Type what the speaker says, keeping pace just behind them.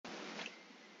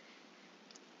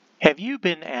Have you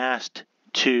been asked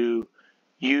to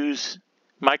use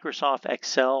Microsoft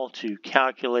Excel to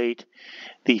calculate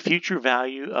the future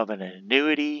value of an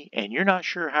annuity and you're not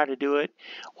sure how to do it?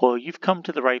 Well, you've come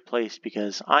to the right place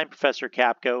because I'm Professor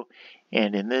Capko,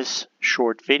 and in this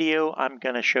short video I'm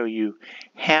going to show you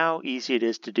how easy it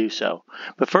is to do so.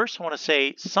 But first I want to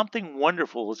say something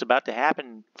wonderful is about to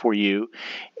happen for you,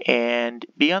 and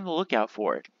be on the lookout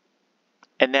for it.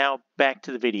 And now back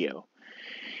to the video.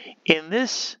 In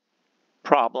this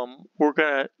problem, we're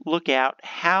going to look at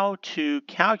how to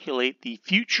calculate the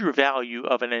future value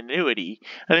of an annuity.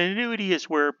 An annuity is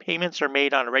where payments are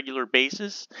made on a regular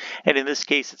basis, and in this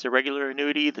case it's a regular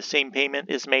annuity. The same payment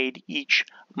is made each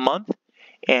month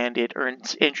and it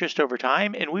earns interest over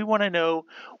time, and we want to know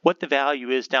what the value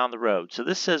is down the road. So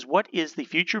this says, what is the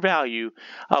future value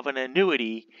of an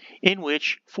annuity in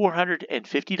which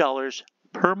 $450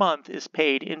 per month is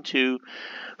paid into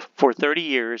for 30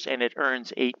 years and it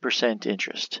earns 8%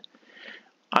 interest.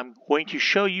 I'm going to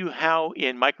show you how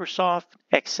in Microsoft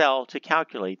Excel to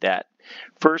calculate that.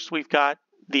 First, we've got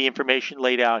the information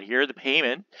laid out here. The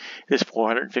payment is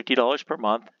 $450 per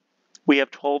month. We have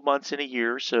 12 months in a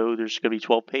year, so there's going to be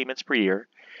 12 payments per year.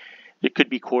 It could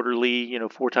be quarterly,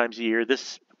 4 times a year.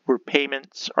 This where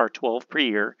payments are 12 per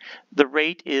year. The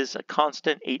rate is a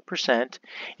constant 8%,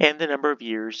 and the number of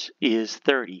years is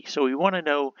 30. So we want to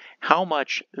know how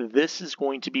much this is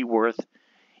going to be worth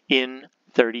in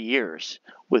 30 years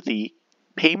with the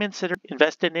payments that are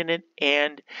invested in it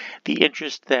and the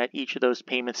interest that each of those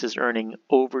payments is earning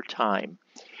over time.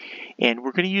 And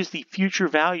we're going to use the future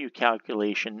value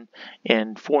calculation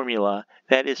and formula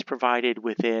that is provided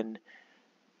within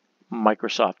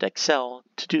Microsoft Excel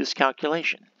to do this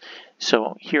calculation.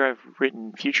 So here I've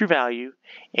written future value,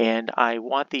 and I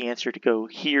want the answer to go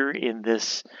here in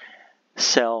this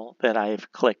cell that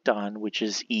I've clicked on, which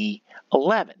is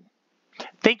E11.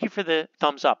 Thank you for the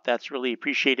thumbs up. That's really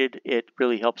appreciated. It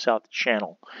really helps out the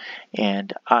channel.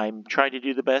 And I'm trying to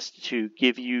do the best to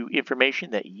give you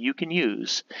information that you can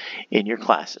use in your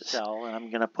classes. So I'm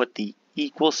going to put the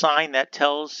equal sign that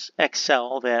tells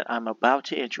Excel that I'm about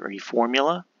to enter a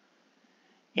formula.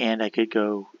 And I could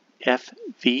go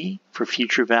FV for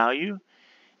future value.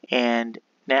 And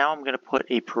now I'm going to put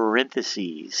a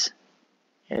parentheses.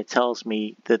 And it tells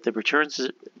me that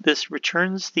this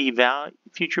returns the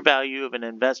future value of an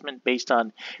investment based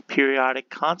on periodic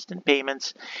constant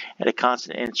payments at a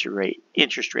constant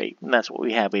interest rate. And that's what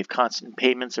we have. We have constant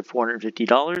payments of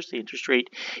 $450. The interest rate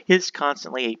is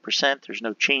constantly 8%. There's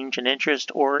no change in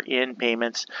interest or in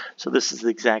payments. So this is the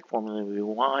exact formula we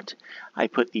want. I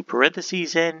put the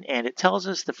parentheses in, and it tells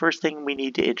us the first thing we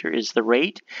need to enter is the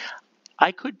rate.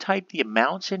 I could type the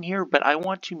amounts in here, but I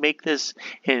want to make this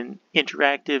an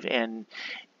interactive and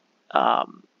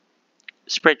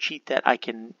spreadsheet that I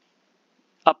can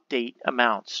update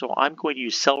amounts. So I'm going to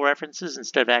use cell references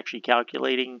instead of actually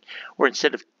calculating, or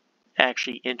instead of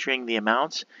actually entering the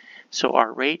amounts. So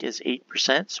our rate is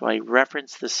 8%, so I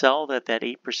reference the cell that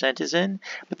 8% is in,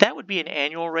 but that would be an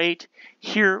annual rate.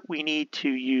 Here we need to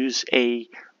use a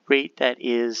rate that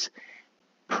is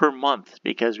per month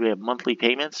because we have monthly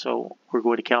payments, so we're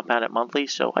going to compound it monthly.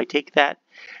 So I take that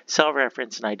cell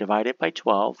reference and I divide it by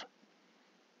 12,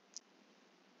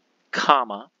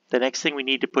 comma. The next thing we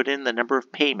need to put in the number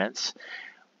of payments.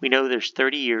 We know there's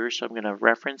 30 years, so I'm going to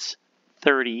reference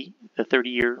 30, the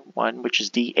 30-year one, which is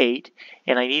D8,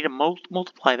 and I need to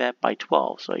multiply that by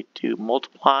 12. So I do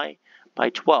multiply by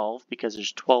 12 because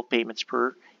there's 12 payments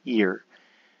per year,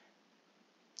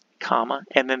 comma,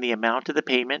 and then the amount of the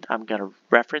payment. I'm going to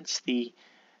reference the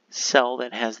cell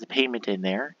that has the payment in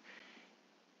there,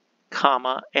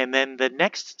 comma, and then the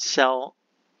next cell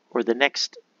or the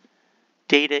next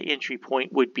data entry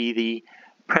point would be the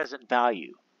present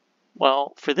value.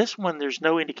 Well, for this one, there's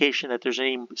no indication that there's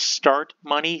any start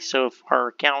money. So if our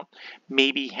account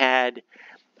maybe had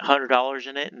 $100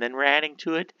 in it and then we're adding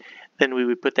to it, then we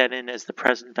would put that in as the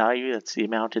present value. That's the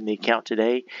amount in the account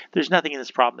today. There's nothing in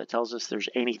this problem that tells us there's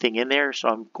anything in there, so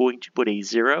I'm going to put a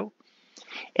 0.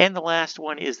 And the last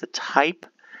one is the type.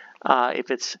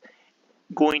 If it's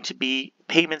going to be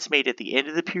payments made at the end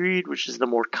of the period, which is the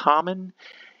more common,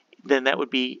 then that would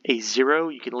be a 0.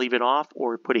 You can leave it off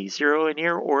or put a 0 in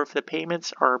here. Or if the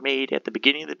payments are made at the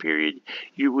beginning of the period,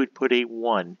 you would put a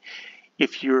 1.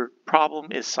 If your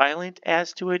problem is silent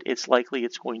as to it, it's likely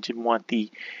it's going to want the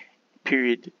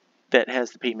period that has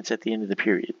the payments at the end of the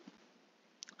period.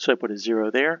 So I put a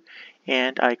 0 there,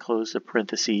 and I close the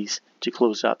parentheses to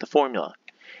close out the formula.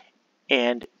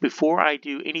 And before I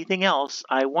do anything else,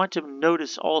 I want to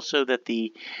notice also that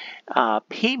the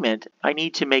payment, I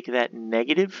need to make that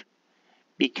negative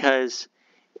because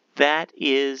that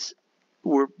is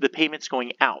the payment's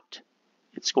going out.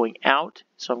 It's going out,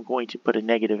 so I'm going to put a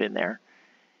negative in there.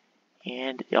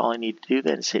 And all I need to do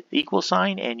then is hit the equal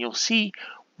sign, and you'll see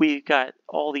we've got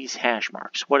all these hash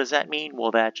marks. What does that mean?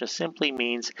 Well, that just simply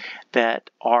means that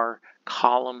our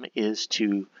column is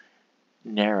too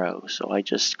narrow. So I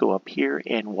just go up here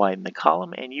and widen the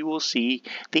column, and you will see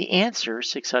the answer,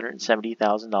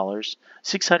 $670,000,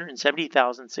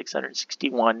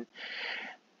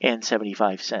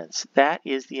 $670,661.75. That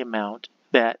is the amount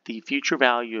that the future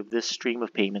value of this stream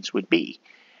of payments would be.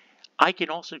 I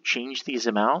can also change these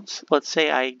amounts. Let's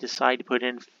say I decide to put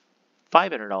in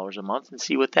 $500 a month and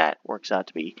see what that works out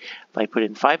to be. If I put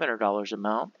in $500 a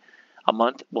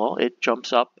month, well, it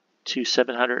jumps up to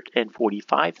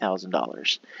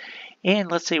 $745,000.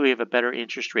 And let's say we have a better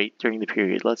interest rate during the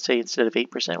period. Let's say instead of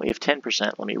 8%, we have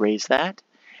 10%. Let me raise that.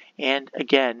 And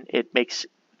again, it makes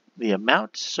the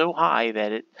amount so high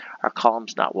that our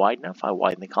column's not wide enough. I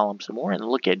widen the column some more, and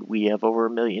look at, we have over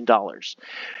 $1 million.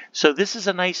 So this is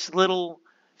a nice little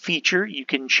feature. You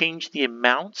can change the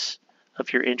amounts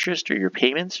of your interest or your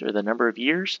payments or the number of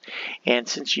years. And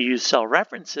since you use cell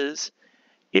references,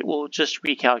 it will just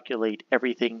recalculate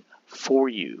everything for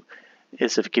you.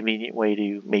 It's a convenient way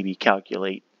to maybe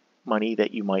calculate money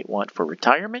that you might want for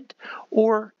retirement,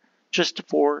 or just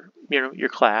for your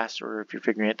class, or if you're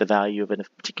figuring out the value of a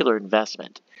particular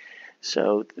investment.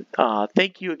 So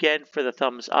thank you again for the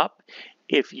thumbs up.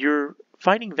 If you're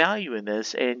finding value in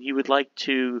this and you would like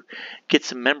to get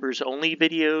some members only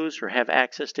videos or have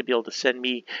access to be able to send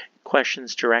me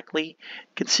questions directly,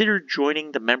 consider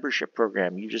joining the membership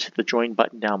program. You just hit the join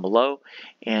button down below,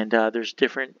 and there's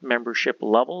different membership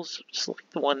levels.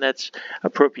 Select the one that's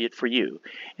appropriate for you.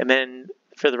 And then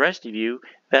for the rest of you,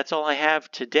 that's all I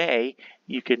have today.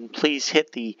 You can please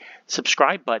hit the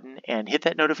subscribe button and hit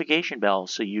that notification bell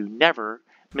so you never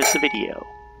miss a video.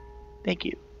 Thank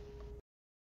you.